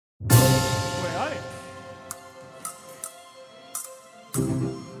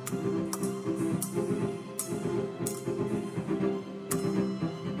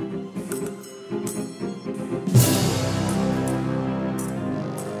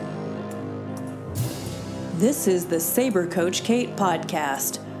This is the Sabre Coach Kate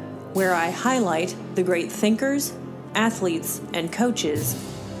podcast, where I highlight the great thinkers, athletes, and coaches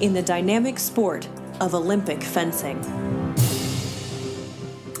in the dynamic sport of Olympic fencing.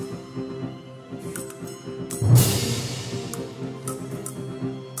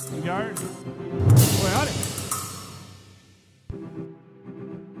 Guard. Boy, on it.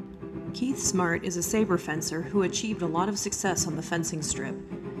 Keeth Smart is a saber fencer who achieved a lot of success on the fencing strip.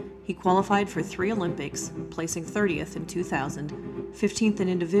 He qualified for 3 Olympics, placing 30th in 2000, 15th in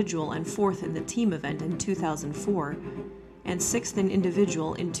individual and 4th in the team event in 2004, and 6th in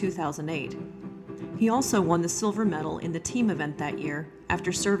individual in 2008. He also won the silver medal in the team event that year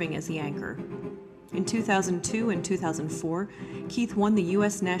after serving as the anchor. In 2002 and 2004, Keith won the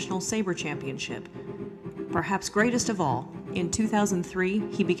US National Sabre Championship. Perhaps greatest of all, in 2003,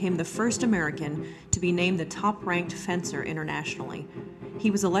 he became the first American to be named the top-ranked fencer internationally. He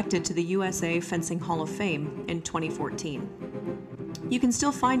was elected to the USA Fencing Hall of Fame in 2014. You can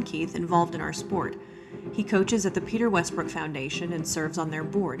still find Keith involved in our sport. He coaches at the Peter Westbrook Foundation and serves on their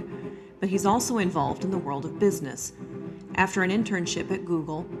board, but he's also involved in the world of business. After an internship at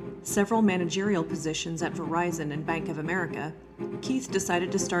Google, several managerial positions at Verizon and Bank of America, Keith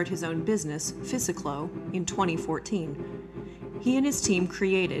decided to start his own business, Physiclo, in 2014. He and his team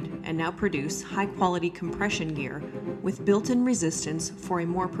created and now produce high-quality compression gear with built-in resistance for a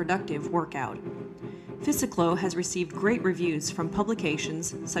more productive workout. Physiclo has received great reviews from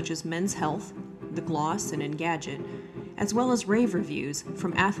publications such as Men's Health, The Gloss, and Engadget, as well as rave reviews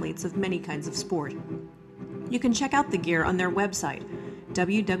from athletes of many kinds of sport. You can check out the gear on their website,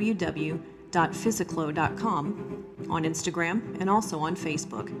 www.physiclo.com, on Instagram, and also on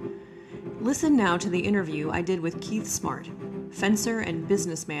Facebook. Listen now to the interview I did with Keeth Smart, fencer and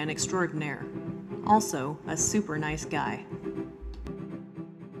businessman extraordinaire. Also, a super nice guy.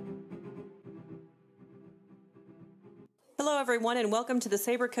 Hello, everyone, and welcome to the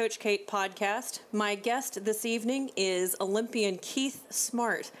Sabre Coach Kate podcast. My guest this evening is Olympian Keeth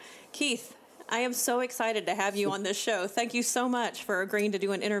Smart. Keith, I am so excited to have you on this show. Thank you so much for agreeing to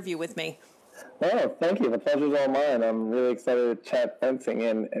do an interview with me. Oh, thank you. The pleasure's all mine. I'm really excited to chat fencing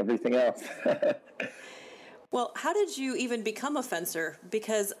and everything else. Well, how did you even become a fencer?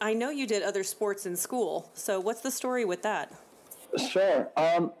 Because I know you did other sports in school. So what's the story with that? Sure.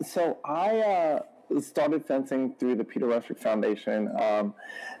 So I started fencing through the Peter Westbrook Foundation.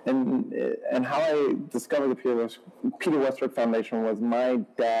 And how I discovered the Peter Westbrook Foundation was my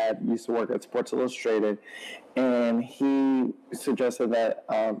dad used to work at Sports Illustrated, and he suggested that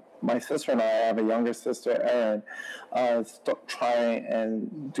my sister and I have a younger sister, Erin, try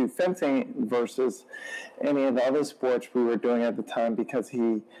and do fencing versus any of the other sports we were doing at the time, because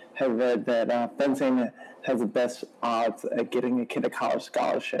he had read that fencing has the best odds at getting a kid a college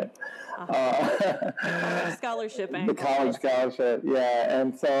scholarship. Scholarship The college scholarship, yeah.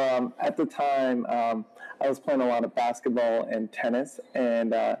 And so at the time, I was playing a lot of basketball and tennis,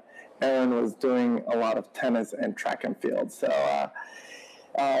 and Erin was doing a lot of tennis and track and field. So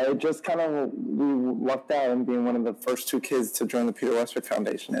it just kind of, we lucked out in being one of the first 2 kids to join the Peter Westbrook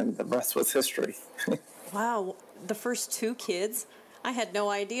Foundation, and the rest was history. Wow, the first 2 kids? I had no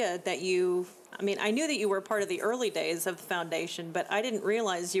idea that I knew that you were part of the early days of the foundation, but I didn't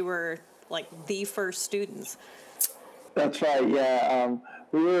realize you were like the first students. That's right, yeah.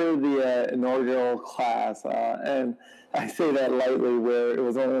 We were the inaugural class, and I say that lightly, where it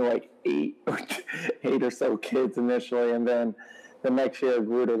was only like 8 or so kids initially, and then the next year it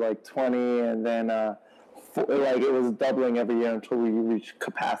grew to like 20, and then it was doubling every year until we reached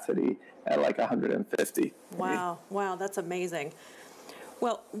capacity at like 150. Wow, that's amazing.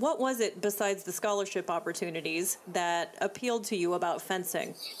 Well, what was it besides the scholarship opportunities that appealed to you about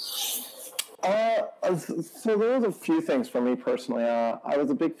fencing? So there was a few things for me personally. I was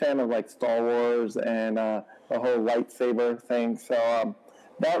a big fan of like Star Wars and the whole lightsaber thing. So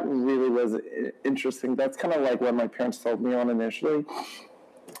that really was interesting. That's kind of like what my parents sold me on initially.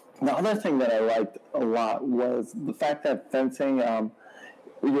 The other thing that I liked a lot was the fact that fencing,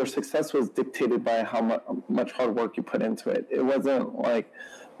 your success was dictated by how much hard work you put into it. It wasn't like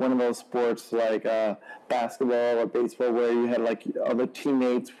one of those sports like basketball or baseball where you had like other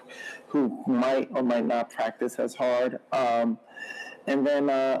teammates who might or might not practice as hard. And then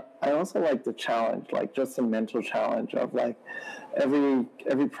I also like the challenge, like just the mental challenge of like every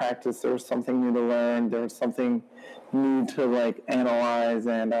practice there was something new to learn, there was something new to like analyze,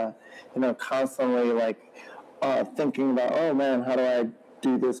 and constantly like thinking about, oh man, how do I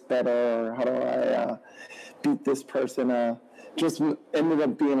do this better, or how do I beat this person? just ended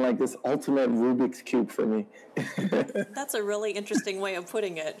up being like this ultimate Rubik's Cube for me. That's a really interesting way of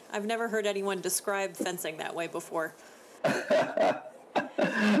putting it. I've never heard anyone describe fencing that way before. I'm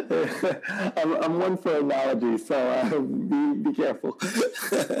one for analogy, so be careful.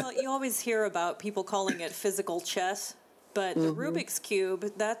 Well, you always hear about people calling it physical chess, but the Rubik's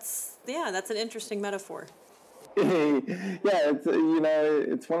Cube, that's an interesting metaphor. Yeah,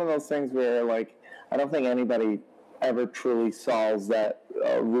 it's one of those things where, like, I don't think anybody ever truly solves that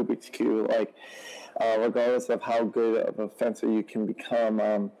Rubik's Cube. Like, regardless of how good of a fencer you can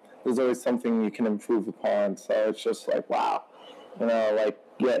become, there's always something you can improve upon. So it's just like, wow, like,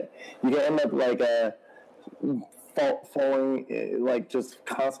 yeah, you can end up like falling, like just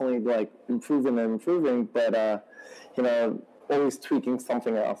constantly like improving, but always tweaking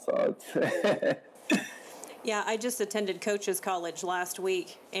something else. So it's Yeah, I just attended Coaches College last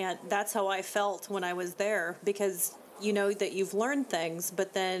week, and that's how I felt when I was there, because you know that you've learned things,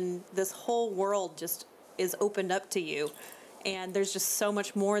 but then this whole world just is opened up to you, and there's just so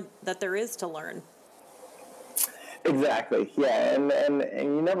much more that there is to learn. Exactly, yeah, and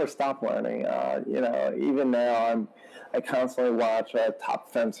you never stop learning. Even now I constantly watch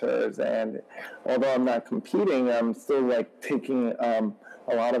top fencers, and although I'm not competing, I'm still like taking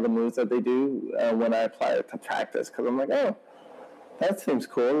a lot of the moves that they do when I apply it to practice, because I'm like, oh, that seems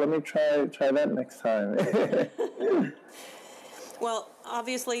cool. Let me try that next time. Well,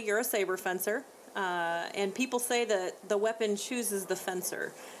 obviously you're a saber fencer, and people say that the weapon chooses the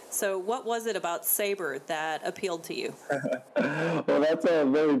fencer. So what was it about saber that appealed to you? Well, that's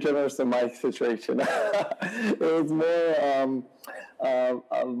very generous in my situation. It was more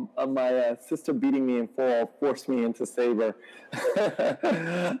my sister beating me in foil forced me into saber.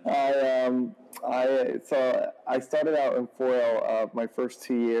 I started out in foil my first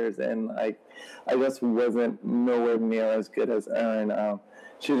 2 years, and I just wasn't nowhere near as good as Erin.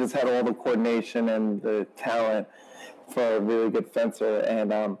 She just had all the coordination and the talent for a really good fencer,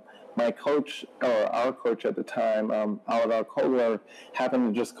 and my coach, or our coach at the time, Aladar Kogler,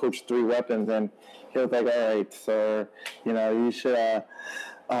 happened to just coach 3 weapons, and he was like, all right, sir, you should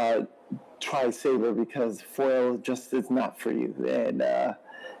try saber, because foil just is not for you. So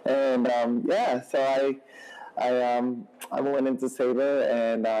I went into saber,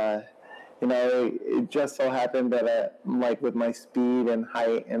 and it just so happened that like with my speed and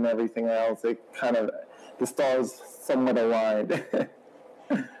height and everything else, the stars somewhat aligned.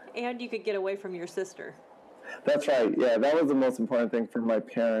 And you could get away from your sister. That's right. Yeah, that was the most important thing for my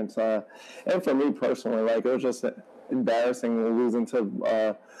parents, and for me personally. Like, it was just embarrassing losing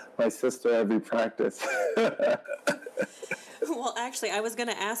to my sister every practice. Well, actually, I was going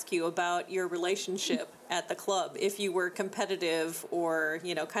to ask you about your relationship at the club, if you were competitive or,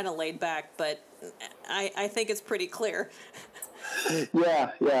 kind of laid back, but I think it's pretty clear.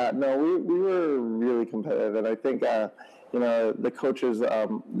 Yeah. No, we were really competitive, and I think, the coaches,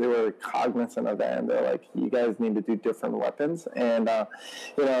 they were cognizant of that, and they're like, you guys need to do different weapons, and, but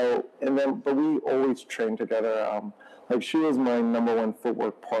we always trained together. Like, she was my number one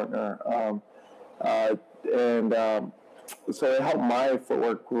footwork partner, so it helped my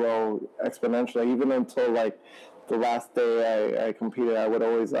footwork grow exponentially. Even until like the last day I competed, I would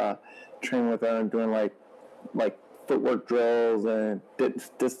always train with her and doing like footwork drills and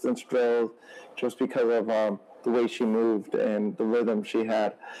distance drills, just because of the way she moved and the rhythm she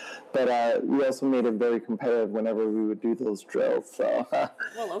had. But we also made it very competitive whenever we would do those drills. So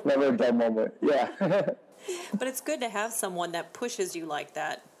never a dull moment. Yeah. But it's good to have someone that pushes you like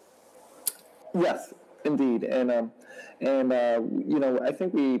that. Yes, indeed, and I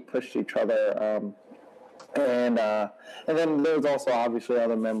think we pushed each other, and then there's also obviously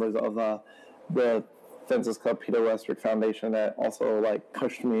other members of the Fences Club Peter Westbrook Foundation that also like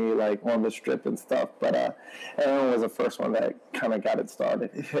pushed me like on the strip and stuff. But Aaron was the first one that kind of got it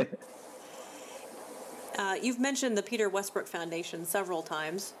started. You've mentioned the Peter Westbrook Foundation several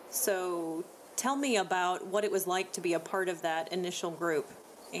times, so tell me about what it was like to be a part of that initial group.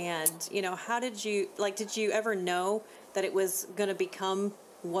 And, how did you ever know that it was going to become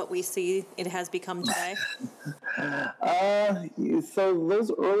what we see it has become today? So those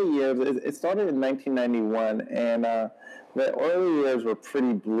early years, it started in 1991, and the early years were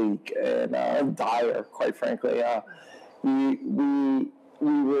pretty bleak and dire, quite frankly. We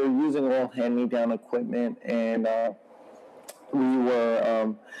were using all hand-me-down equipment, and we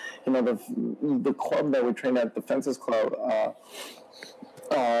were, the club that we trained at, the Fences Club,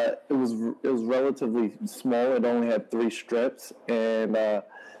 it was relatively small. It only had 3 strips, and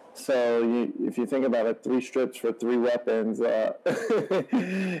so if you think about it, 3 strips for 3 weapons, there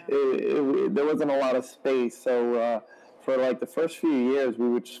wasn't a lot of space. So for like the first few years, we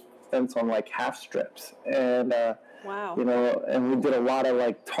would fence on like half strips, and wow, and we did a lot of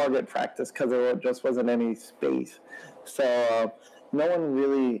like target practice because there just wasn't any space. So no one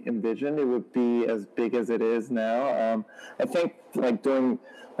really envisioned it would be as big as it is now. I think like during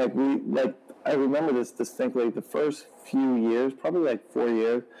I remember this distinctly. The first few years, probably like 4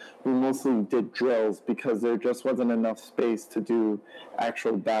 years, we mostly did drills because there just wasn't enough space to do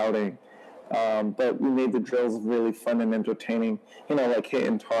actual bouting. But we made the drills really fun and entertaining, like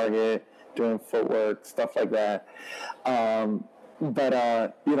hitting target, doing footwork, stuff like that. I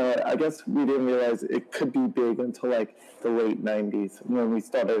guess we didn't realize it could be big until like the late 90s when we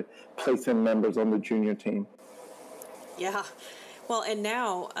started placing members on the junior team. Yeah. Well, and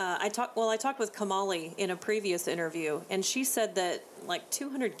now I talked with Kamali in a previous interview, and she said that like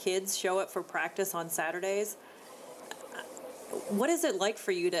 200 kids show up for practice on Saturdays. What is it like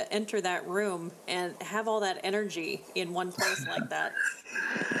for you to enter that room and have all that energy in one place like that?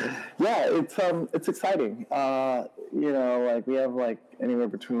 Yeah, it's exciting. Like we have like anywhere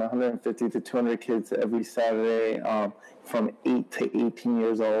between 150 to 200 kids every Saturday, from 8 to 18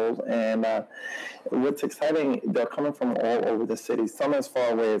 years old. And what's exciting, they're coming from all over the city. Some as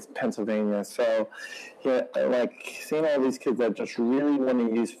far away as Pennsylvania. So, like seeing all these kids that just really want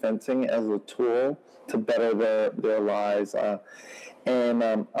to use fencing as a tool to better their lives. I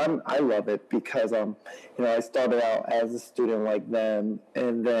love it because, I started out as a student like them,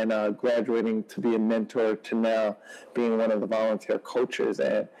 and then graduating to be a mentor to now being one of the volunteer coaches,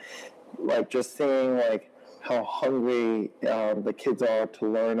 and like just seeing like how hungry the kids are to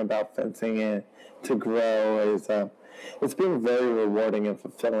learn about fencing and to grow is it's been very rewarding and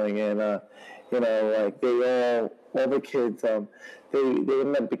fulfilling. And like all the kids they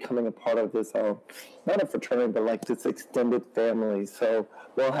end up becoming a part of this not a fraternity but like this extended family. So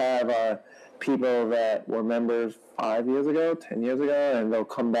we'll have people that were members 5 years ago, 10 years ago, and they'll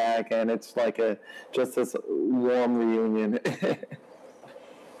come back, and it's like just this warm reunion.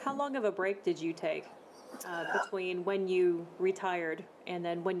 How long of a break did you take between when you retired and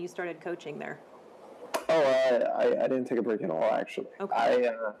then when you started coaching there? Oh, I didn't take a break at all, actually. Okay.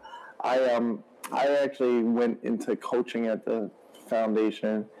 I actually went into coaching at the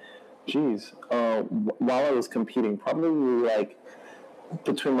foundation, while I was competing, probably like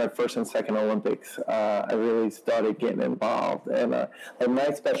between my first and second Olympics. I really started getting involved, and like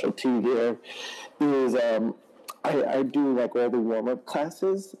my specialty here is I do like all the warm-up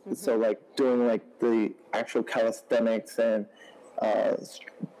classes, so like doing like the actual calisthenics and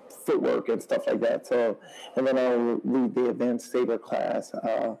footwork and stuff like that. So, and then I'll lead the advanced saber class.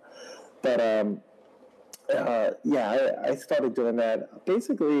 I started doing that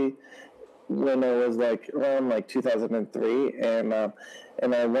basically when I was like around like 2003, and I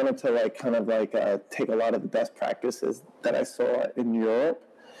wanted to like kind of like take a lot of the best practices that I saw in Europe,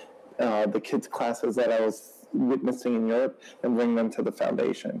 the kids' classes that I was witnessing in Europe, and bring them to the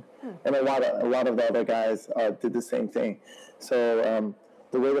foundation. And a lot of the other guys did the same thing. So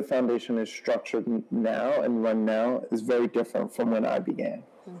the way the foundation is structured now and run now is very different from when I began.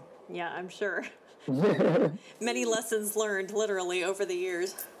 Yeah, I'm sure. Many lessons learned, literally, over the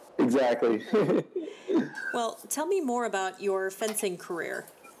years. Exactly. Well, tell me more about your fencing career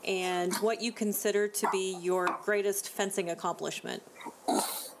and what you consider to be your greatest fencing accomplishment.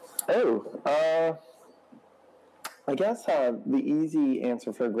 I guess the easy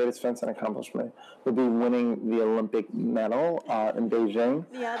answer for greatest fencing accomplishment would be winning the Olympic medal in Beijing.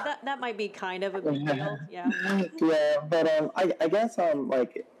 Yeah, that might be kind of a big deal. Yeah. Yeah, but I guess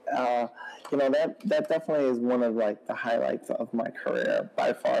that definitely is one of like the highlights of my career.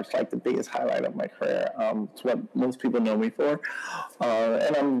 By far, it's like the biggest highlight of my career. It's what most people know me for,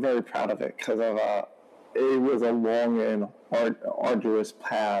 and I'm very proud of it because it was a long and arduous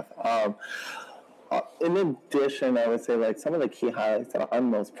path. In addition, I would say like some of the key highlights that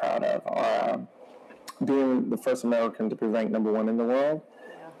I'm most proud of are being the first American to be ranked #1 in the world,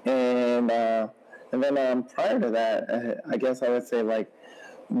 and then prior to that, I guess I would say like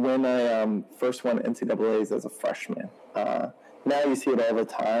when I first won NCAA's as a freshman. Now you see it all the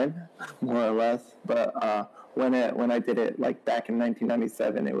time, more or less, but when I did it like back in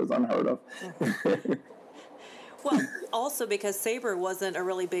 1997, it was unheard of. Well, also because saber wasn't a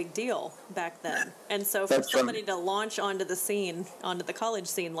really big deal back then. And so for somebody to launch onto the college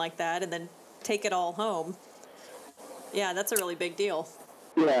scene like that and then take it all home, yeah, that's a really big deal.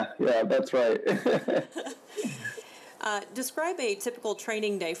 Yeah, that's right. Describe a typical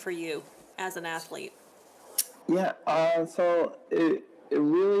training day for you as an athlete. Yeah, so it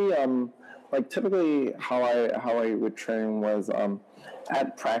really like typically how I would train was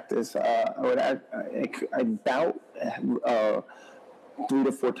at practice. I bout 3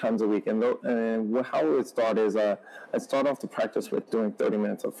 to 4 times a week, and how it would start is I start off the practice with doing 30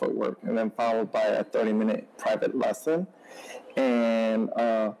 minutes of footwork, and then followed by a 30-minute private lesson, and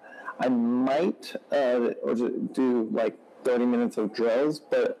I might or do like 30 minutes of drills,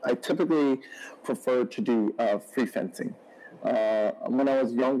 but I typically prefer to do free fencing. When I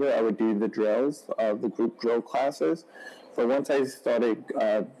was younger, I would do the drills, the group drill classes. But once I started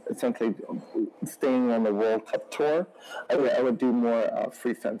essentially staying on the World Cup tour, I would do more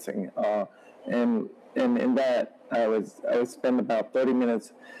free fencing. And in that, I would spend about 30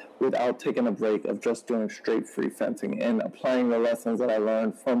 minutes without taking a break of just doing straight free fencing and applying the lessons that I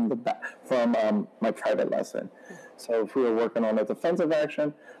learned from my private lesson. So if we were working on a defensive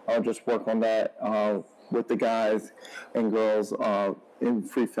action, I'll just work on that with the guys and girls in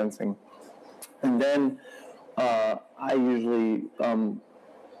free fencing. And then I usually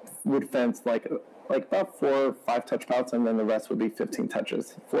would fence like about 4 or 5 touch bouts, and then the rest would be 15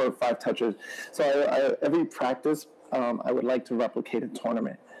 touches, 4 or 5 touches. So every practice, I would like to replicate a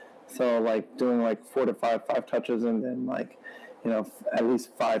tournament. So like doing like 4 to 5 touches, and then like, at least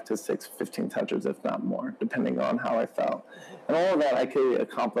 5 to 6, 15 touches, if not more, depending on how I felt. And all of that I could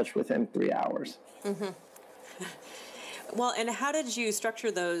accomplish within 3 hours. Mm-hmm. Well, and how did you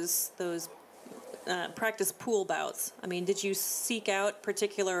structure those practice pool bouts? I mean, did you seek out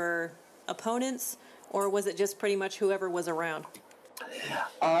particular opponents, or was it just pretty much whoever was around?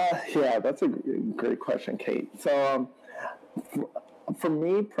 Yeah, that's a great question, Kate. So for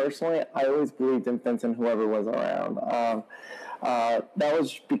me personally, I always believed in fencing whoever was around. That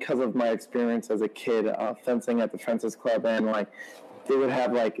was because of my experience as a kid fencing at the Fences Club, and like they would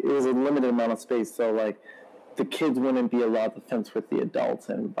have like, it was a limited amount of space, so like the kids wouldn't be allowed to fence with the adults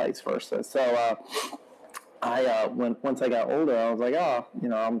and vice versa. So once I got older, I was like,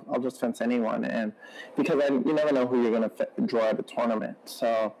 I'll just fence anyone, and because you never know who you're going to draw at a tournament.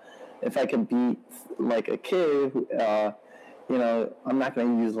 So if I can beat like a kid, I'm not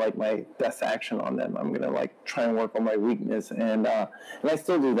going to use like my best action on them. I'm going to like try and work on my weakness, and I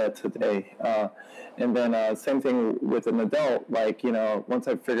still do that today. And then same thing with an adult. Like once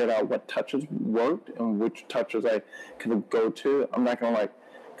I figured out what touches worked and which touches I could go to, I'm not going to like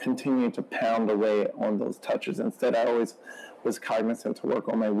continue to pound away on those touches. Instead, I always was cognizant to work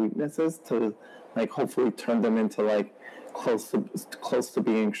on my weaknesses to like hopefully turn them into like close to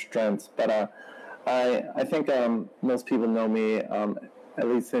being strengths. But I think most people know me, at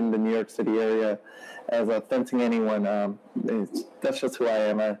least in the New York City area, as fencing anyone. That's just who I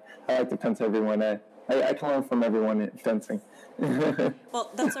am. I like to fence everyone. I can learn from everyone in fencing.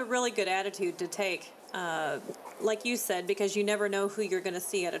 Well, that's a really good attitude to take. Like you said, because you never know who you're going to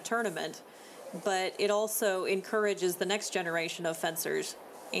see at a tournament, but it also encourages the next generation of fencers,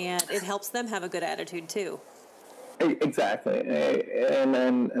 and it helps them have a good attitude too. Exactly,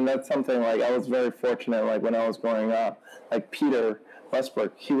 and that's something like I was very fortunate. Like when I was growing up, like Peter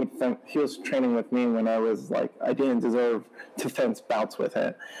Westbrook, he was training with me when I was like I didn't deserve to fence bouts with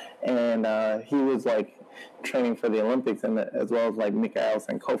him, and he was like training for the Olympics, and as well as like Mikael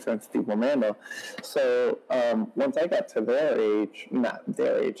and Kofi and Steve Romando. So once I got to their age, not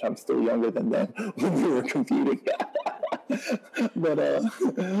their age, I'm still younger than them when we were competing. But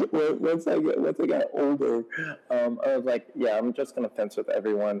once I got older, I was like, yeah, I'm just gonna fence with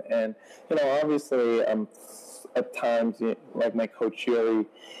everyone. And obviously, at times, like my coach Yuri,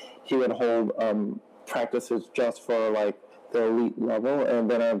 he would hold practices just for like the elite level, and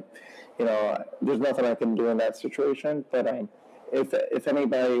then there's nothing I can do in that situation. But if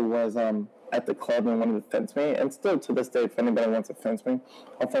anybody was at the club and wanted to fence me, and still to this day, if anybody wants to fence me,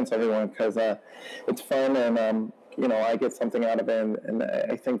 I'll fence everyone because it's fun, and I get something out of it, and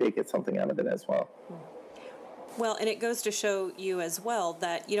I think they get something out of it as well. Well, and it goes to show you as well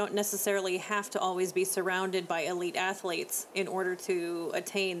that you don't necessarily have to always be surrounded by elite athletes in order to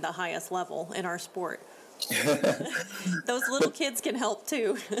attain the highest level in our sport. Those little kids can help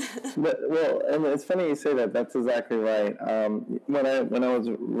too. Well, and it's funny you say that. That's exactly right. When I was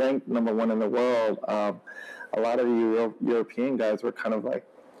ranked number 1 in the world, a lot of the European guys were kind of like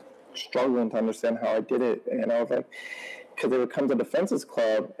struggling to understand how I did it, and I was like, because they would come to the Fences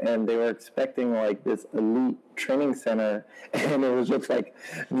Club and they were expecting like this elite training center, and it was just like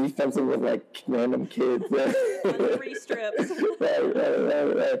me fencing with like random kids on 3 strips, right.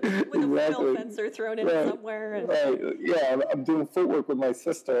 with a real fencer thrown in somewhere. And... Right. Yeah, I'm doing footwork with my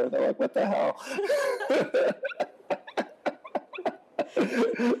sister. They're like, what the hell?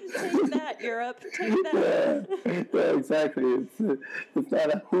 Take that, Europe. Take that. Yeah, exactly. It's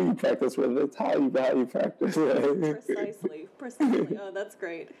not who you practice with; it's how you practice. Precisely. Oh, that's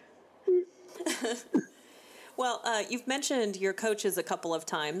great. Well, you've mentioned your coaches a couple of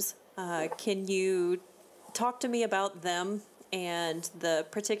times. Can you talk to me about them and the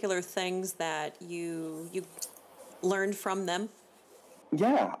particular things that you learned from them?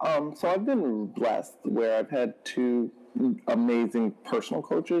 Yeah, so I've been blessed where I've had two amazing personal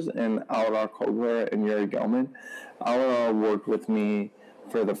coaches in Aladar Kogler and Yuri Gelman. Aladar worked with me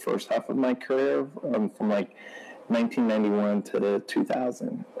for the first half of my career, from like 1991 to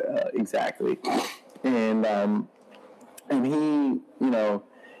 2000, exactly. And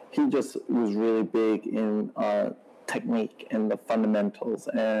he just was really big in technique and the fundamentals,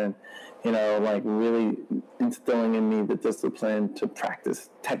 and like really instilling in me the discipline to practice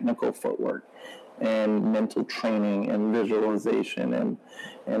technical footwork and mental training and visualization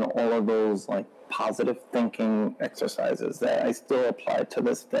and all of those like positive thinking exercises that I still apply to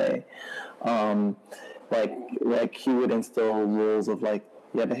this day. Like he would instill rules of like,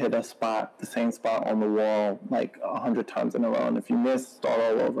 you had to hit the same spot on the wall like 100 times in a row, and if you miss, start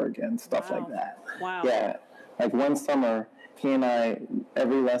all over again, stuff like that. Wow. Yeah, like one summer, he and I,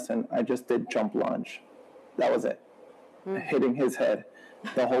 every lesson, I just did jump lunge. That was it. Hitting his head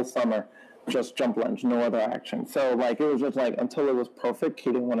the whole summer, just jump lunge, no other action. So like it was just like until it was perfect,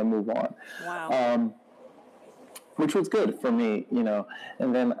 he didn't want to move on. Wow. Which was good for me,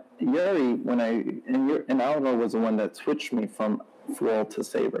 And then Yuri, and Alvaro was the one that switched me from floor to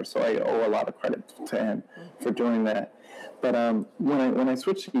saber, so I owe a lot of credit to him for doing that. But when I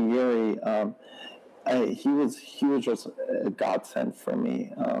switched to Yuri, he was just a godsend for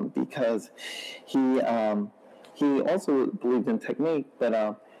me, because he also believed in technique,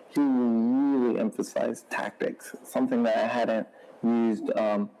 but he really emphasized tactics, something that I hadn't used.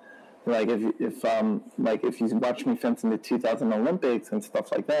 Like if you watch me fence in the 2000 Olympics and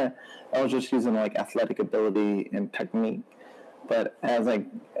stuff like that, I was just using like athletic ability and technique. But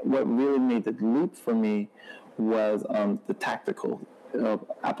what really made the leap for me was the tactical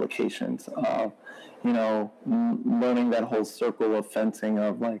applications. Learning that whole circle of fencing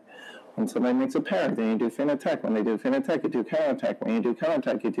of like, when somebody makes a parry, then you do fin attack. When they do fin attack, you do counter attack. When you do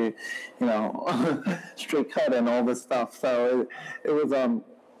counter attack, you do, straight cut and all this stuff. So it was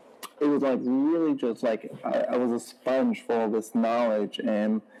like really just like I was a sponge for all this knowledge,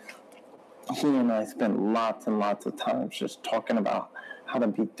 and he and I spent lots and lots of times just talking about how to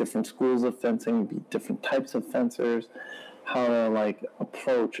beat different schools of fencing, beat different types of fencers, how to like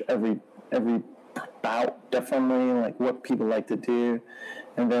approach every bout differently, like what people like to do,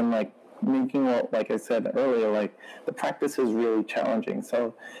 and then like making it, like I said earlier, like the practice is really challenging.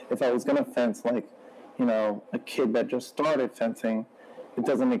 So if I was gonna fence like, a kid that just started fencing, it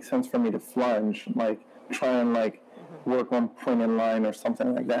doesn't make sense for me to flunge, like try and like work on point in line or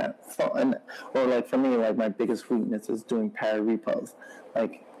something like that. So, or like for me, like my biggest weakness is doing parry repos,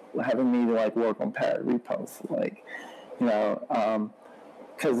 like having me to like work on parry repos, like,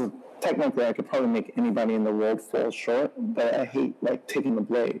 because technically I could probably make anybody in the world fall short, but I hate like taking the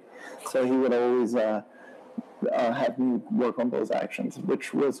blade. So he would always have me work on those actions,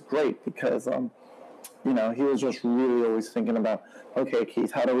 which was great because he was just really always thinking about, okay,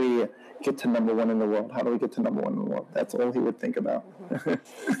 Keith, how do we get to number one in the world? How do we get to number one in the world? That's all he would think about.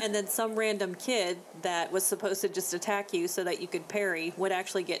 And then some random kid that was supposed to just attack you so that you could parry would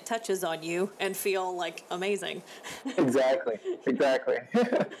actually get touches on you and feel like amazing. Exactly.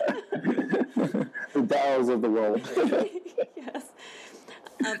 The Dows of the world. Yes.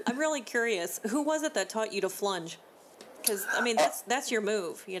 I'm really curious. Who was it that taught you to flunge? Because, I mean, that's your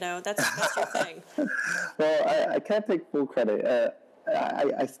move, that's your thing. Well, I can't take full credit.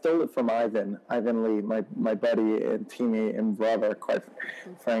 I stole it from Ivan Lee, my buddy and teammate and brother, quite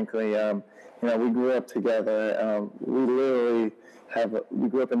frankly. We grew up together. We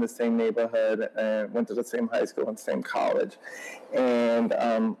grew up in the same neighborhood and went to the same high school and same college. And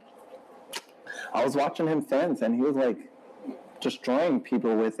I was watching him fence, and he was like destroying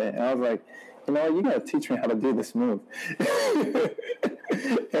people with it. And I was like, you got to teach me how to do this move.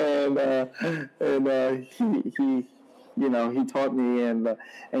 He taught me, and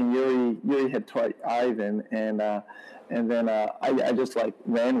Yuri had taught Ivan, and then I just like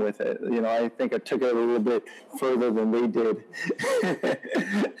ran with it. I think I took it a little bit further than they did.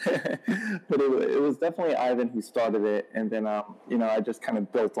 But it was definitely Ivan who started it, and then I just kind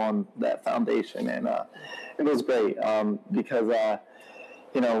of built on that foundation, and it was great because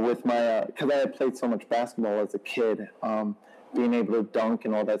with my because I had played so much basketball as a kid, being able to dunk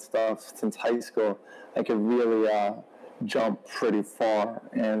and all that stuff since high school, I could really jump pretty far.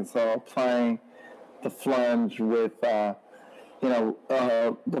 And so applying the flunge with,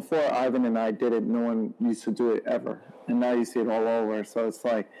 before Ivan and I did it, no one used to do it ever. And now you see it all over. So it's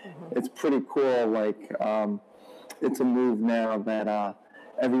like, it's pretty cool. Like, it's a move now that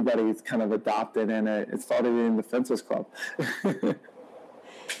everybody's kind of adopted, and it started in the Fencers Club.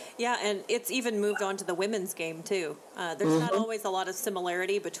 Yeah, and it's even moved on to the women's game, too. There's not always a lot of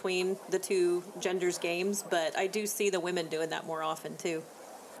similarity between the two genders' games, but I do see the women doing that more often, too.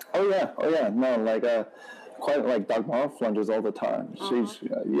 Oh, yeah. No, like, quite like Dagmar flunges all the time. She's,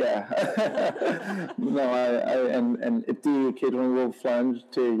 yeah. No, and Iti occasionally will flunge,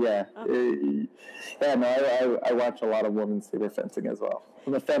 too, yeah. I watch a lot of women's saber fencing as well.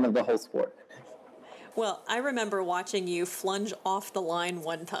 I'm a fan of the whole sport. Well, I remember watching you flunge off the line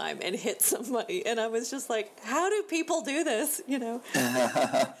one time and hit somebody, and I was just like, how do people do this, Now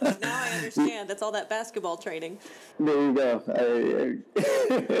I understand. That's all that basketball training. There you go.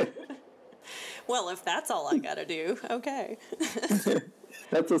 Well, if that's all I got to do, okay.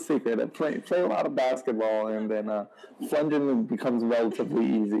 That's a secret. I play a lot of basketball, and then flunging becomes relatively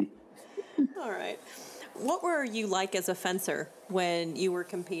easy. All right. What were you like as a fencer when you were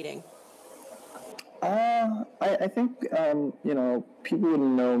competing? I think, people would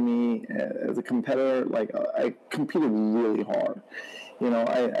know me as a competitor. Like, I competed really hard.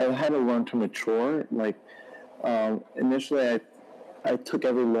 I had to learn to mature. Like, initially I took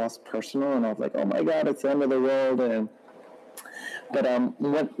every loss personal, and I was like, oh my God, it's the end of the world. But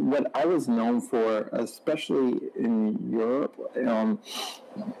what I was known for, especially in Europe,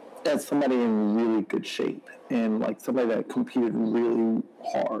 as somebody in really good shape and like somebody that competed really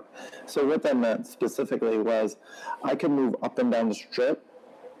hard. So what that meant specifically was I could move up and down the strip,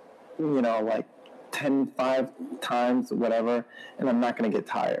 like 5 times, whatever, and I'm not going to get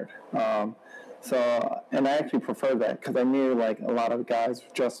tired. And I actually preferred that because I knew like a lot of guys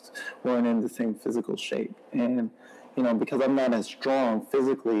just weren't in the same physical shape. And, because I'm not as strong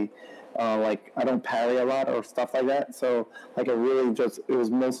physically, like I don't parry a lot or stuff like that. So like it was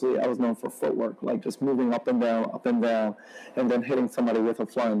mostly, I was known for footwork, like just moving up and down, and then hitting somebody with a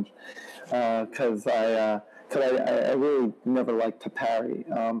flunge. Because I really never liked to parry.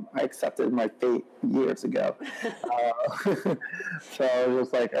 I accepted my fate years ago. So I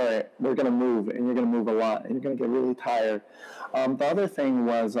was like, all right, we're going to move, and you're going to move a lot, and you're going to get really tired. The other thing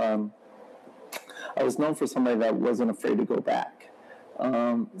was I was known for somebody that wasn't afraid to go back.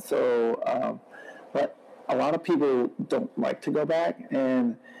 But a lot of people don't like to go back,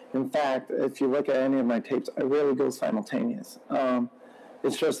 and in fact, if you look at any of my tapes, I rarely go simultaneous.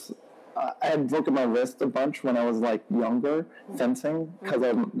 It's just I broken my wrist a bunch when I was like younger fencing because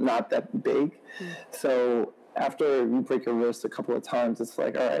I'm not that big. So after you break your wrist a couple of times, it's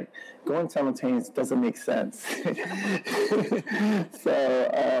like, all right, going simultaneous doesn't make sense.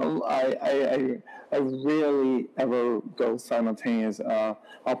 So I rarely ever go simultaneous.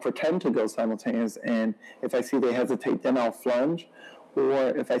 I'll pretend to go simultaneous, and if I see they hesitate, then I'll flunge. Or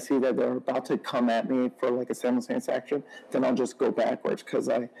if I see that they're about to come at me for like a simultaneous action, then I'll just go backwards because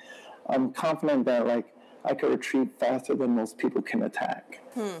I'm confident that like I could retreat faster than most people can attack.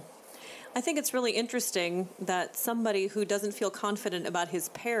 I think it's really interesting that somebody who doesn't feel confident about his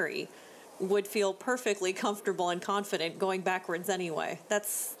parry would feel perfectly comfortable and confident going backwards anyway.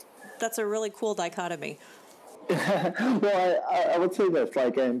 That's a really cool dichotomy. Well, I would say this,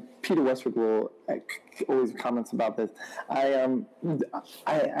 like, and Peter Westbrook will always comments about this. I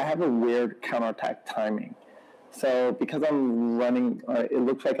have a weird counterattack timing. So because I'm running, it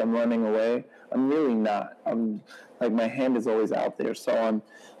looks like I'm running away. I'm really not. I'm like my hand is always out there. So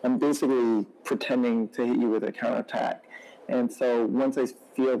I'm basically pretending to hit you with a counterattack. And so once I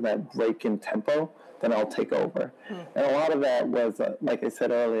feel that break in tempo, then I'll take over. And a lot of that was, like I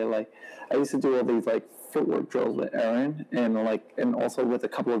said earlier, like I used to do all these like footwork drills with Aaron and also with a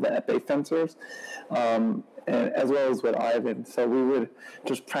couple of the epee fencers, and as well as with Ivan. So we would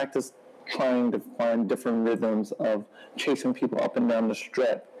just practice trying to find different rhythms of chasing people up and down the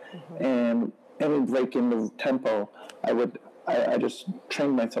strip. And any break in the tempo, I just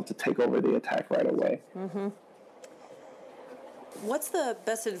trained myself to take over the attack right away. What's the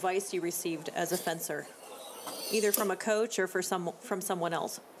best advice you received as a fencer, either from a coach or from someone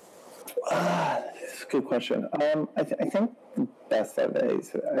else? That's a good question. I think the best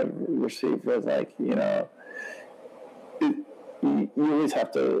advice I've received was like, you always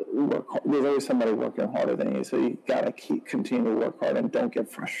have to work hard. There's always somebody working harder than you, so you gotta continue to work hard and don't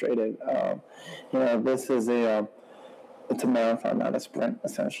get frustrated. This is it's a marathon, not a sprint,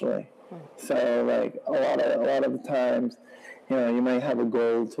 essentially. So like a lot of the times, you might have a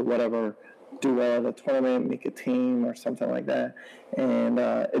goal to whatever do well at a tournament, make a team or something like that, and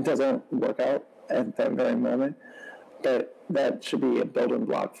it doesn't work out at that very moment. But that should be a building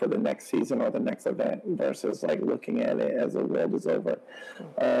block for the next season or the next event versus like looking at it as the world is over.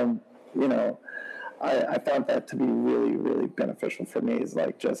 You know, I found that to be really, really beneficial for me. Is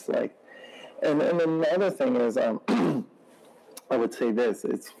like just like, and then the other thing is, I would say this.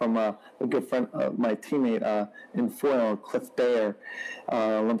 It's from a good friend, my teammate in foil, Cliff Bayer,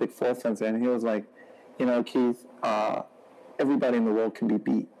 Olympic foil fencer, and he was like, you know, Keith, everybody in the world can be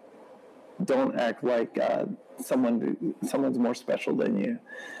beat. Don't act like someone's more special than you.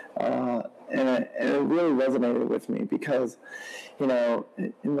 And it really resonated with me because, you know,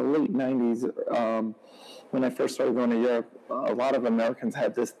 in the late 90s, when I first started going to Europe, a lot of Americans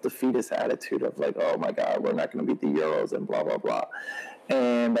had this defeatist attitude of like, oh my God, we're not going to beat the Euros and blah, blah, blah.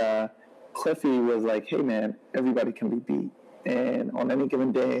 And Cliffy was like, hey man, everybody can be beat. And on any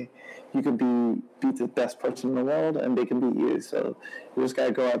given day, you can beat the best person in the world and they can beat you. So you just got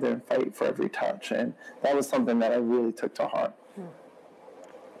to go out there and fight for every touch. And that was something that I really took to heart.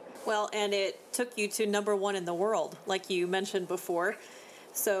 Well, and it took you to number one in the world, like you mentioned before.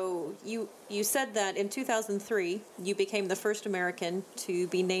 So you said that in 2003, you became the first American to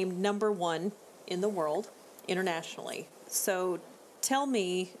be named number one in the world internationally. So tell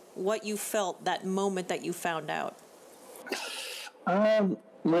me what you felt that moment that you found out.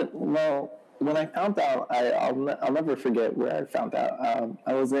 Well, when I found out, I'll never forget where I found out.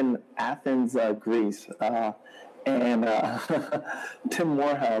 I was in Athens, Greece, and Tim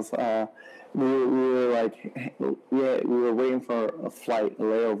Morehouse. We were waiting for a flight, a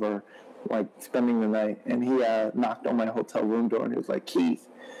layover, like spending the night, and he knocked on my hotel room door, and he was like, Keith,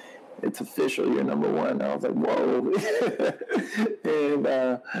 it's official, you're number one. And I was like, whoa.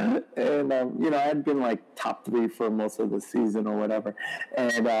 and you know, I had been like top 3 for most of the season or whatever.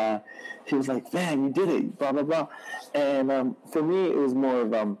 And he was like, man, you did it, blah, blah, blah. And for me, it was more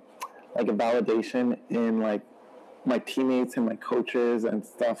of like a validation in like my teammates and my coaches and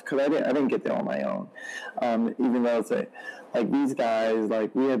stuff, because I didn't get there on my own. Even though it's like these guys,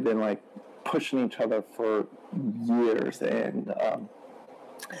 like we had been like pushing each other for years, and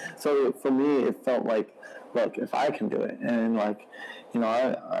so for me it felt like, look, if I can do it, and like, you know,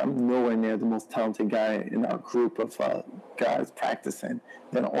 I'm nowhere near the most talented guy in our group of guys practicing,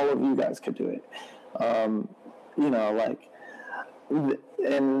 then all of you guys could do it. You know, like,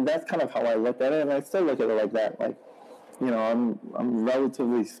 and that's kind of how I looked at it, and I still look at it like that. Like, you know, I'm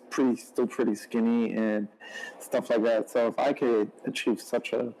relatively still pretty skinny and stuff like that. So if I could achieve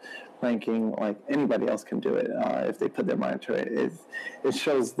such a ranking, like anybody else can do it if they put their mind to it. It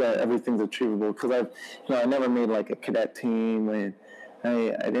shows that everything's achievable. Because I never made like a cadet team, and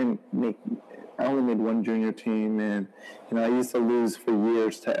I only made one junior team, and you know, I used to lose for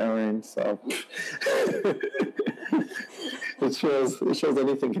years to Aaron. So it shows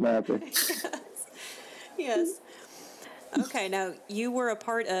anything can happen. Yes. Okay, now you were a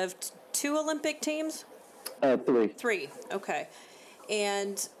part of 2 Olympic teams? 3. 3, okay.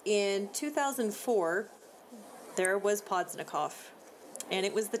 And in 2004, there was Podznikov, and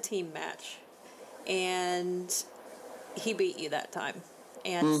it was the team match. And he beat you that time.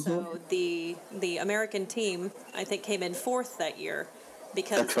 And so the American team, I think, came in 4th that year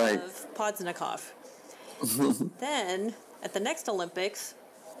because of Podznikov. Then, at the next Olympics,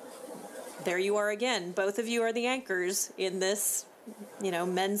 there you are again. Both of you are the anchors in this, you know,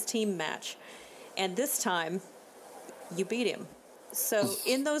 men's team match. And this time, you beat him. So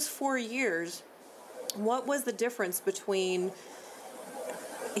in those 4 years, what was the difference between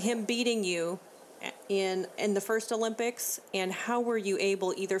him beating you in the first Olympics, and how were you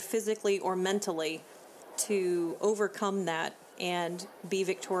able, either physically or mentally, to overcome that and be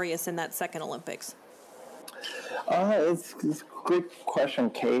victorious in that second Olympics? It's a great question,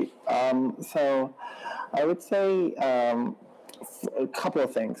 Kate. So I would say a couple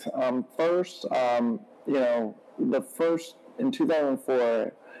of things. First, you know, in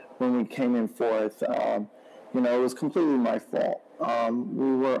 2004, when we came in 4th, you know, it was completely my fault.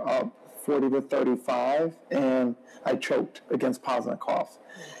 We were up 40-35, and I choked against Podznikov.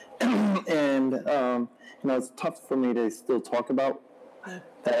 And, you know, it's tough for me to still talk about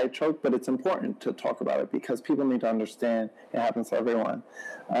that I choked, but it's important to talk about it because people need to understand it happens to everyone.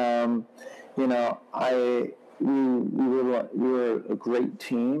 You know, we were a great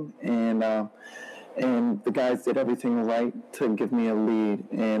team, and the guys did everything right to give me a lead,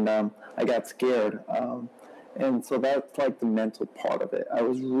 and I got scared. And so that's like the mental part of it. I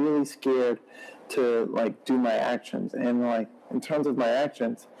was really scared to like do my actions, and like in terms of my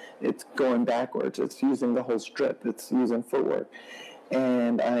actions, it's going backwards. It's using the whole strip. It's using footwork.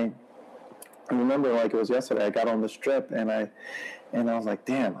 And I I remember like it was yesterday. I got on the strip and I was like,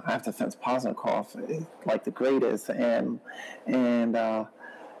 damn, I have to fence Posnikoff, like the greatest, and then I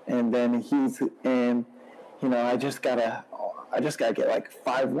just gotta get like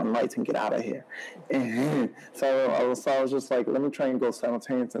 5-1 lights and get out of here. And so I was just like, let me try and go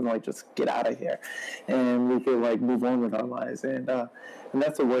simultaneous and like just get out of here, and we could like move on with our lives. And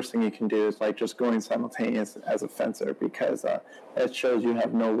that's the worst thing you can do is like just going simultaneous as a fencer, because that shows you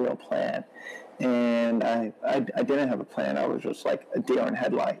have no real plan. And I didn't have a plan. I was just like a deer in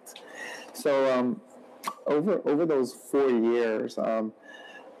headlights. So over those 4 years,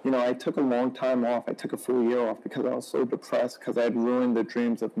 I took a long time off. I took a full year off because I was so depressed because I had ruined the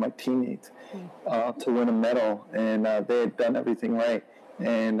dreams of my teammates to win a medal, and they had done everything right.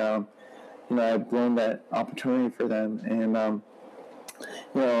 And, I had blown that opportunity for them. And,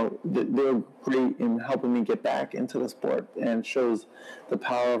 they're great in helping me get back into the sport, and shows the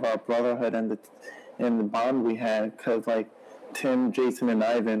power of our brotherhood and the bond we had, because like Tim, Jason, and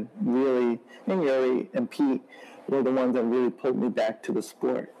Ivan really, and Yuri and Pete were the ones that really pulled me back to the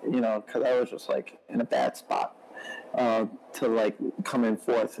sport, because I was just like in a bad spot to like come in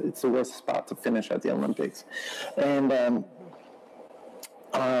fourth. It's the worst spot to finish at the Olympics. And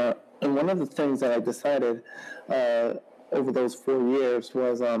one of the things that I decided over those 4 years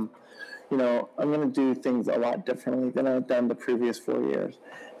was, I'm going to do things a lot differently than I've done the previous 4 years.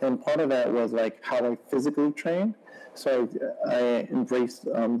 And part of that was like how I physically trained. So I embraced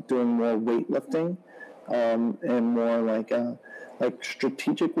doing more weightlifting and more like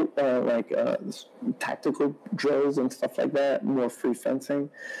strategic, tactical drills and stuff like that, more free fencing,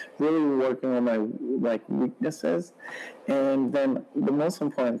 really working on my like weaknesses. And then the most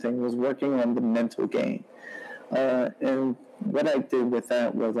important thing was working on the mental game. And what I did with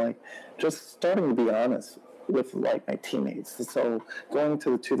that was like just starting to be honest with like my teammates. So going to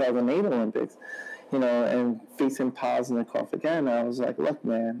the 2008 Olympics, and facing Posnikoff again, I was like, look,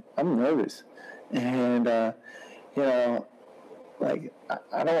 man, I'm nervous. And, like,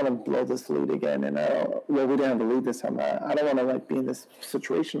 I don't want to blow this lead again. And, we didn't have the lead this time. I don't want to, like, be in this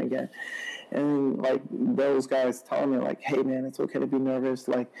situation again. And, like, those guys telling me, like, hey, man, it's okay to be nervous.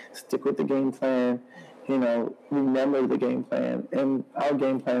 Like, stick with the game plan. Remember the game plan. And our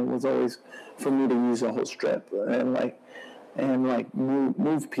game plan was always for me to use a whole strip and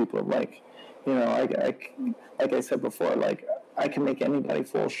move people. Like, like I said before, like I can make anybody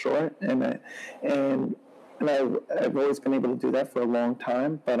fall short, and I've always been able to do that for a long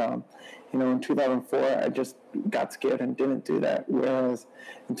time. But in 2004, I just got scared and didn't do that. Whereas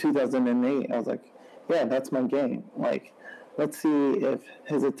in 2008, I was like, yeah, that's my game. Like, let's see if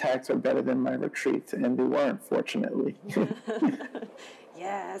his attacks are better than my retreats, and they weren't, fortunately.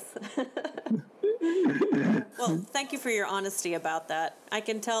 Yes. Well, thank you for your honesty about that. I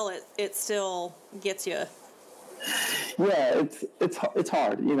can tell it still gets you. Yeah, it's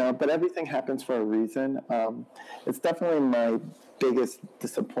hard, but everything happens for a reason. It's definitely my biggest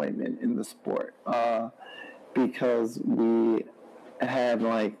disappointment in the sport, because we had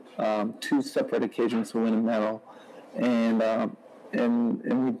like 2 separate occasions to win a medal, and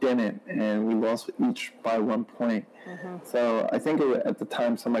we didn't, and we lost each by 1 point. Mm-hmm. So I think at the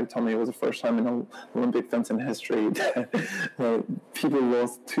time somebody told me it was the first time in Olympic fencing history that people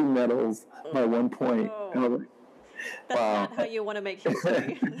lost 2 medals by 1 point. Oh. And I was like, that's wow. not how you want to make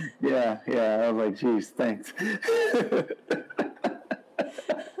history. Yeah. I was like, geez, thanks.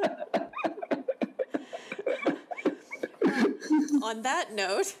 On that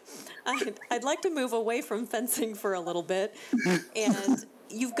note, I'd like to move away from fencing for a little bit, and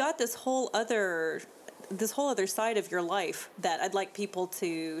you've got this whole other side of your life that I'd like people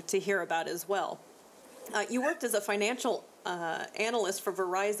to hear about as well. You worked as a financial analyst for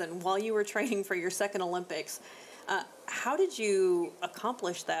Verizon while you were training for your second Olympics. How did you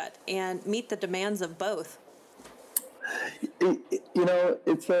accomplish that and meet the demands of both?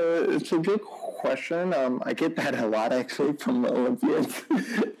 It's a good question. I get that a lot actually from Olympians,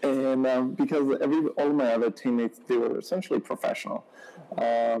 and because all of my other teammates, they were essentially professional,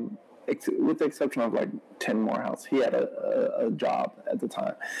 with the exception of like Tim Morehouse. He had a job at the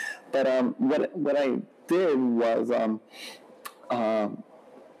time, but what I did was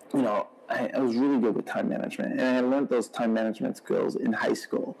I was really good with time management, and I learned those time management skills in high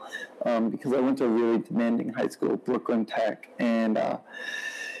school, because I went to a really demanding high school, Brooklyn Tech, and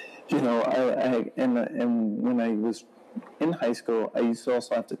when I was in high school, I used to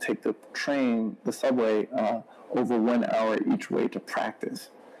also have to take the subway, over 1 hour each way to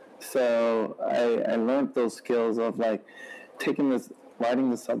practice. So I learned those skills of like taking this riding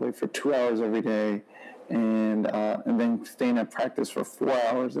the subway for 2 hours every day, and then staying at practice for 4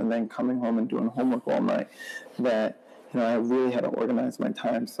 hours, and then coming home and doing homework all night, that I really had to organize my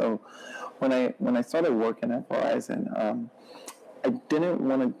time. So when I started working at Verizon, I didn't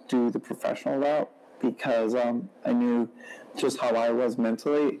want to do the professional route because I knew just how I was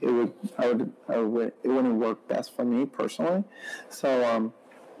mentally. It wouldn't work best for me personally. So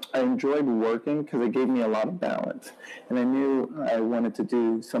I enjoyed working because it gave me a lot of balance, and I knew I wanted to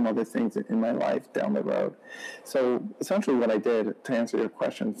do some other things in my life down the road. So essentially, what I did, to answer your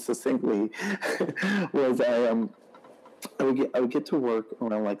question succinctly, was I would get to work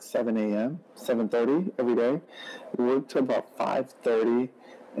around like 7 a.m., 7:30 every day, work to about 5:30,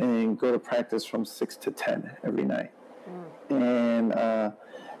 and go to practice from 6 to 10 every night. And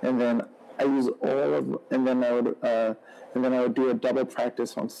then I use and then I would do a double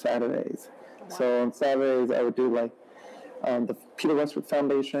practice on Saturdays. Wow. So on Saturdays I would do like the Peter Westbrook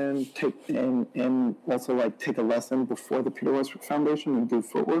Foundation, and also like take a lesson before the Peter Westbrook Foundation and do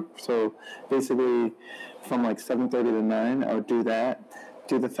footwork. So basically, from like 7:30 to 9, I would do that.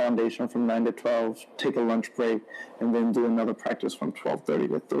 Do the foundation from 9 to 12, take a lunch break, and then do another practice from 12:30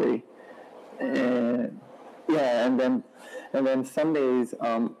 to 3. And yeah, and then Sundays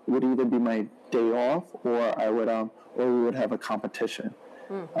would either be my day off, or we would have a competition.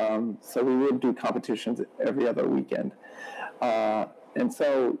 So we would do competitions every other weekend. And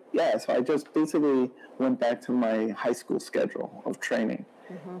so I just basically went back to my high school schedule of training.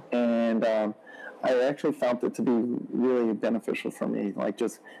 And I actually found it to be really beneficial for me, like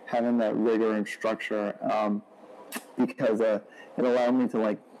just having that rigor and structure, because it allowed me to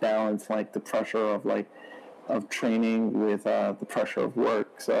like balance like the pressure of training with the pressure of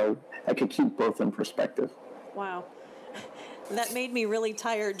work. So I could keep both in perspective. Wow. That made me really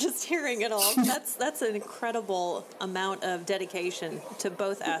tired just hearing it all. That's an incredible amount of dedication to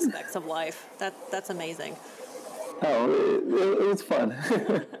both aspects of life. That's amazing. Oh, it was fun.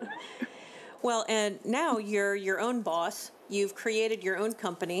 Well, and now you're your own boss. You've created your own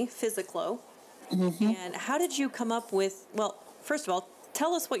company, Physiclo. And how did you come up with, well, first of all,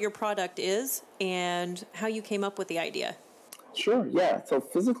 tell us what your product is and how you came up with the idea. Sure, yeah. So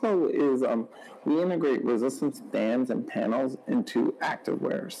Physiclo is, we integrate resistance bands and panels into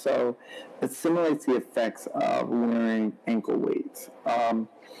activewear. So it simulates the effects of wearing ankle weights.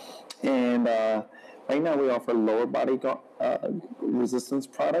 And right now we offer lower body resistance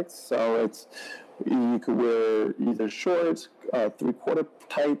products. So you could wear either shorts, 3/4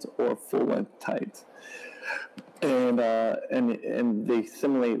 tights, or full length tights. And they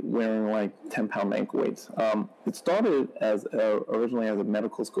simulate wearing like 10-pound ankle weights. It started originally as a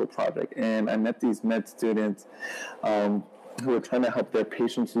medical school project, and I met these med students who were trying to help their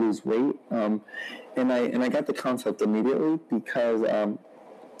patients lose weight. And I got the concept immediately because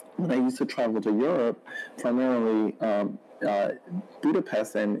when I used to travel to Europe, primarily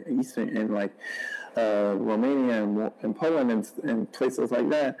Budapest and Romania and Poland and places like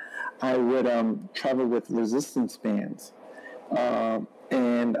that, I would travel with resistance bands.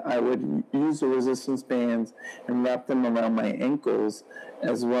 And I would use the resistance bands and wrap them around my ankles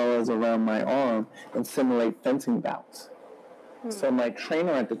as well as around my arm and simulate fencing bouts. So my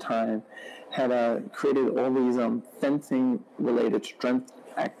trainer at the time had created all these fencing-related strength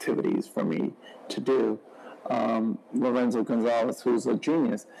activities for me to do. Lorenzo Gonzalez, who's a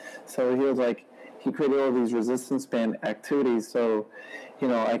genius. So he was like, he created all these resistance band activities so,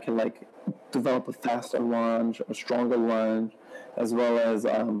 I could like develop a faster lunge, a stronger lunge, as well as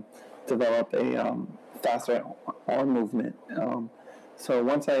develop a faster arm movement. So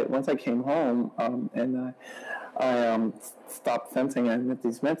once I came home and I stopped fencing and I met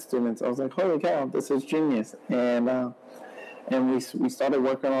these med students, I was like, holy cow, this is genius. And we started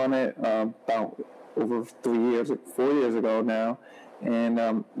working on it about over 4 years ago now.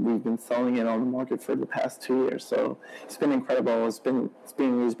 And we've been selling it on the market for the past 2 years. So it's been incredible. It's being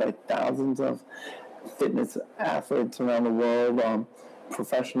used by thousands of fitness athletes around the world,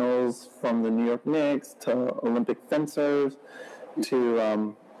 professionals from the New York Knicks to Olympic fencers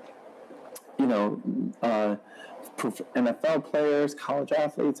to, NFL players, college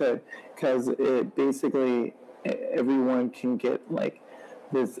athletes, because it basically everyone can get like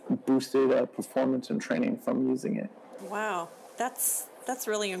this boosted performance and training from using it. Wow. That's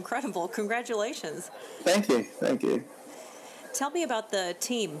really incredible. Congratulations. Thank you. Tell me about the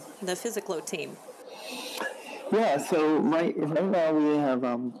team, the Physiclo team. Yeah, so right now we have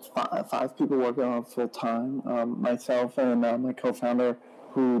 5 people working on it full time. Myself and my co-founder,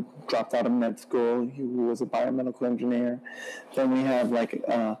 who dropped out of med school, who was a biomedical engineer. Then we have like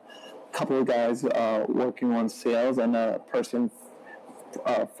a couple of guys working on sales and a person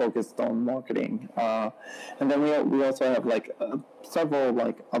focused on marketing. And then we also have like several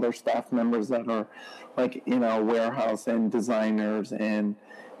like other staff members that are like in our warehouse, and designers and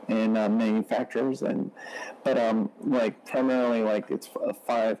manufacturers, but like primarily like it's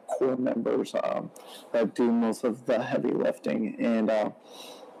 5 core members that do most of the heavy lifting, and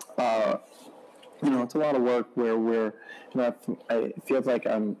it's a lot of work where I feel like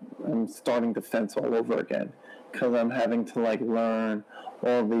I'm starting to fence all over again, because I'm having to like learn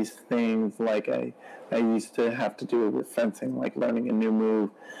all these things like I used to have to do with fencing, like learning a new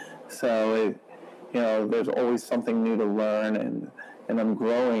move. So there's always something new to learn, and I'm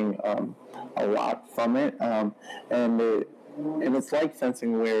growing a lot from it. And it's like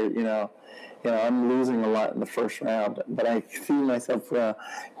fencing where I'm losing a lot in the first round, but I see myself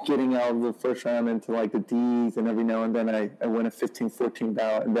getting out of the first round into like the D's, and every now and then I win a 15-14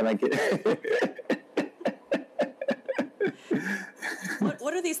 bout, and then I get.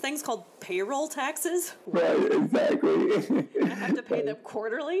 What are these things called? Payroll taxes? Right, exactly. I have to pay them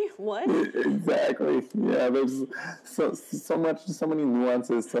quarterly? What? Exactly. Yeah, there's so many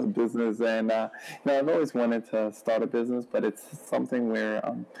nuances to business, and I've always wanted to start a business, but it's something where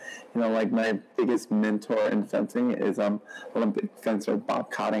like my biggest mentor in fencing is Olympic fencer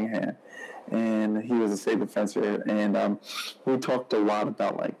Bob Cottingham. And he was a saber fencer, and we talked a lot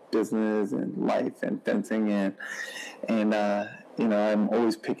about like business and life and fencing, and I'm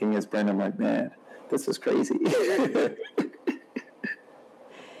always picking his brain. I'm like, man, this is crazy.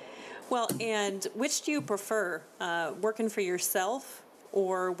 Well, and which do you prefer, working for yourself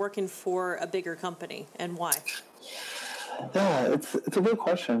or working for a bigger company, and why? Yeah, it's a good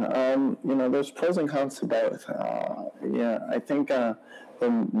question. There's pros and cons to both. I think the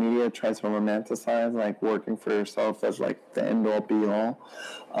media tries to romanticize like working for yourself as like the end all be all.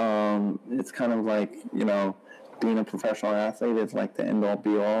 It's kind of like being a professional athlete is like the end all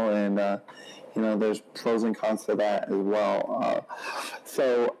be all, and there's pros and cons to that as well.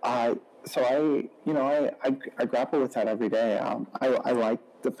 So I grapple with that every day. I like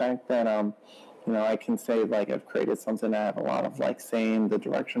the fact that I can say like I've created something that I have a lot of like say in the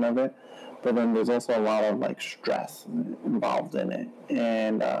direction of it, but then there's also a lot of like stress involved in it,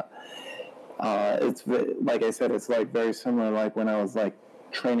 and it's like I said, it's like very similar like when I was like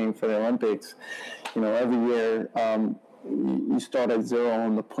training for the Olympics. Every year you start at 0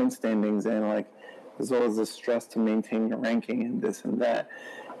 on the point standings, and like there's always this stress to maintain your ranking and this and that.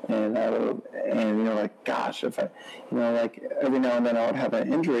 And like, gosh, if I, like every now and then I would have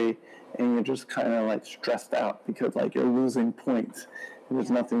an injury, and you're just kind of like stressed out because like you're losing points, and there's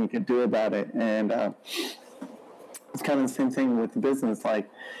nothing you can do about it. And it's kind of the same thing with the business. Like,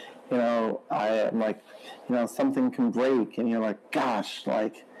 I'm like, something can break, and you're like, gosh,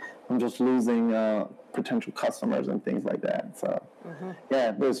 like I'm just losing potential customers and things like that. So,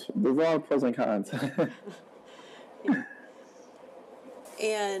 yeah, there's a lot of pros and cons. Yeah.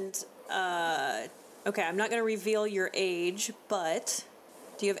 And, okay, I'm not going to reveal your age, but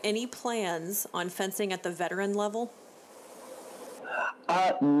do you have any plans on fencing at the veteran level?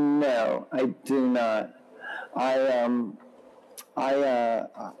 No, I do not. I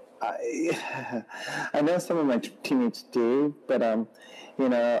know some of my teammates do, but I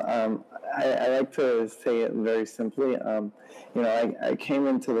like to say it very simply. I came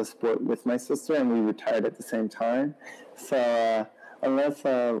into the sport with my sister, and we retired at the same time. So unless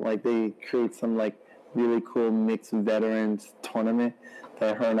like they create some like really cool mixed veterans tournament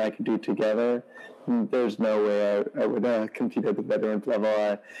that her and I could do together, there's no way I would compete at the veterans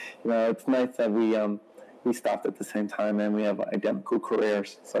level. It's nice that we stopped at the same time, and we have identical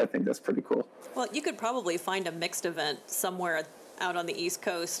careers, so I think that's pretty cool. Well, you could probably find a mixed event somewhere out on the East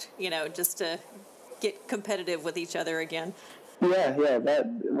Coast, just to get competitive with each other again. Yeah,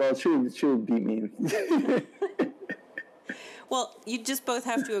 she would beat me. Well, you just both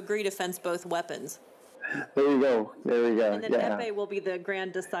have to agree to fence both weapons. There we go. And then Epe will be the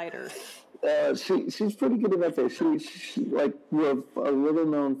grand decider. She's pretty good at Epe. She like, a little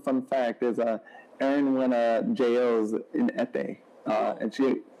known fun fact is Erin won JOs in Epe, and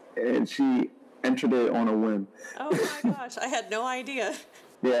she entered it on a whim. Oh my gosh, I had no idea.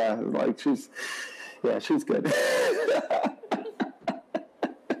 Yeah, like she's good.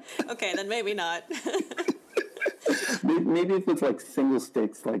 Okay, then maybe not. Maybe if it's like single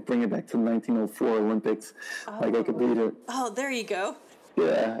sticks, like bring it back to 1904 Olympics, like I could beat her. Oh, there you go.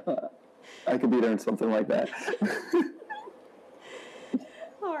 Yeah, I could beat her in something like that.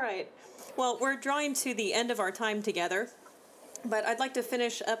 All right. Well, we're drawing to the end of our time together, but I'd like to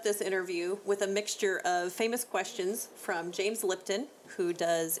finish up this interview with a mixture of famous questions from James Lipton, who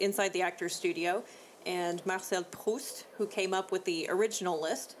does Inside the Actors Studio, and Marcel Proust, who came up with the original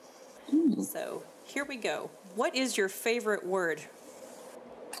list. So here we go. What is your favorite word?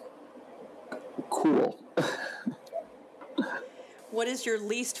 Cool. What is your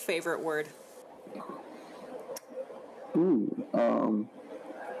least favorite word?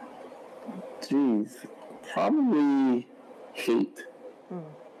 Probably hate.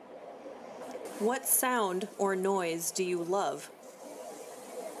 What sound or noise do you love?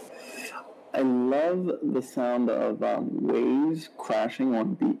 I love the sound of waves crashing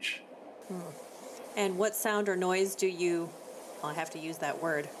on the beach. And what sound or noise do you, I have to use that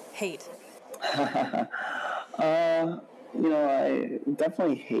word, hate? I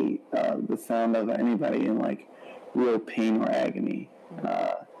definitely hate the sound of anybody in like real pain or agony.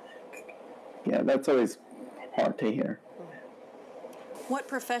 That's always hard to hear. What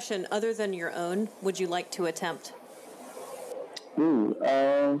profession other than your own would you like to attempt?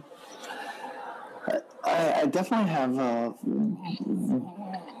 I definitely have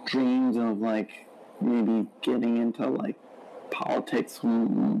dreams of like maybe getting into like politics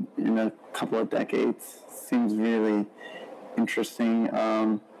in a couple of decades. Seems really interesting.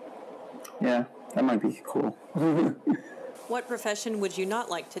 That might be cool. What profession would you not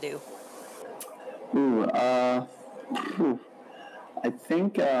like to do? I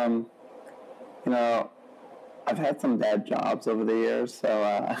think, I've had some bad jobs over the years,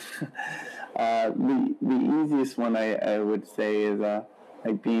 so the easiest one I would say is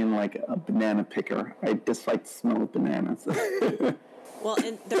like being like a banana picker. I dislike the smell of bananas. Well,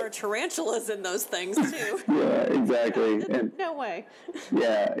 and there are tarantulas in those things, too. Yeah, exactly. No way.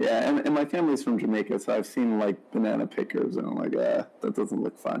 Yeah. And my family's from Jamaica, so I've seen, like, banana pickers, and I'm like, that doesn't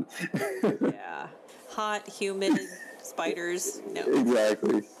look fun. Yeah. Hot, humid, spiders. No.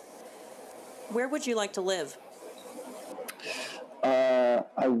 Exactly. Where would you like to live? I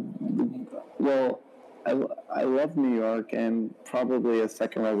love New York, and probably a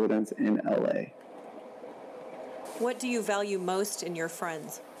second residence in LA. What do you value most in your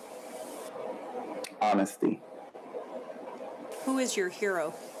friends? Honesty. Who is your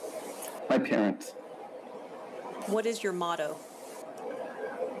hero? My parents. What is your motto?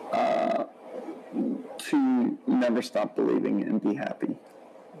 To never stop believing and be happy.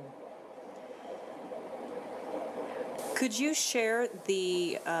 Could you share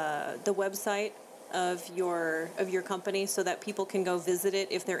the website of your company so that people can go visit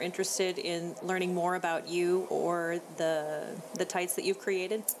it if they're interested in learning more about you or the tights that you've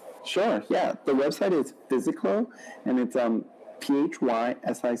created? Sure, yeah. The website is Physiclo, and it's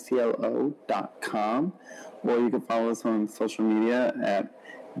physiclo.com, or you can follow us on social media at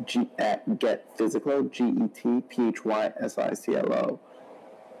Get Physiclo, GETPHYSICLO.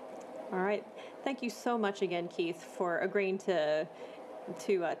 All right. Thank you so much again, Keith, for agreeing to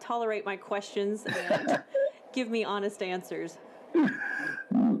tolerate my questions and give me honest answers.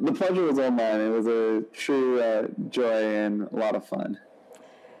 The pleasure was all mine. It was a true joy and a lot of fun.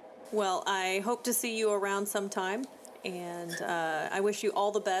 Well, I hope to see you around sometime, and I wish you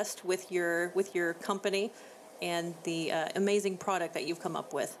all the best with your company and the amazing product that you've come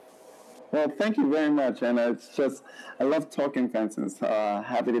up with. Well, thank you very much, and I love talking fences.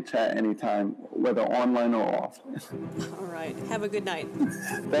 Happy to chat anytime, whether online or off. All right. Have a good night.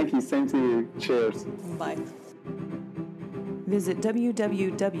 Thank you. Same to you. Cheers. Bye. Visit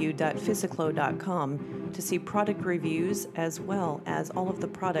www.physiclo.com to see product reviews as well as all of the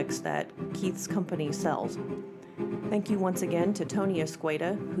products that Keith's company sells. Thank you once again to Tony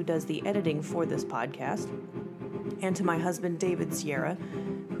Escueda, who does the editing for this podcast, and to my husband, David Sierra,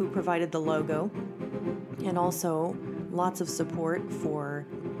 who provided the logo, and also lots of support for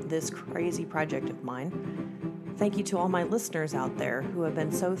this crazy project of mine. Thank you to all my listeners out there who have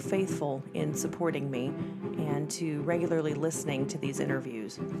been so faithful in supporting me and to regularly listening to these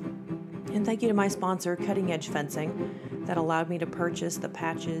interviews. And thank you to my sponsor, Cutting Edge Fencing, that allowed me to purchase the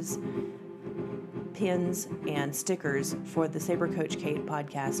patches, pins, and stickers for the Saber Coach Kate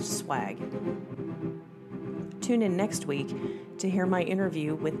podcast swag. Tune in next week to hear my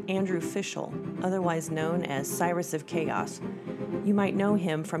interview with Andrew Fischel, otherwise known as Cyrus of Chaos. You might know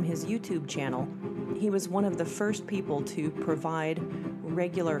him from his YouTube channel. He was one of the first people to provide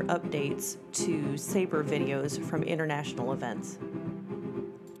regular updates to saber videos from international events.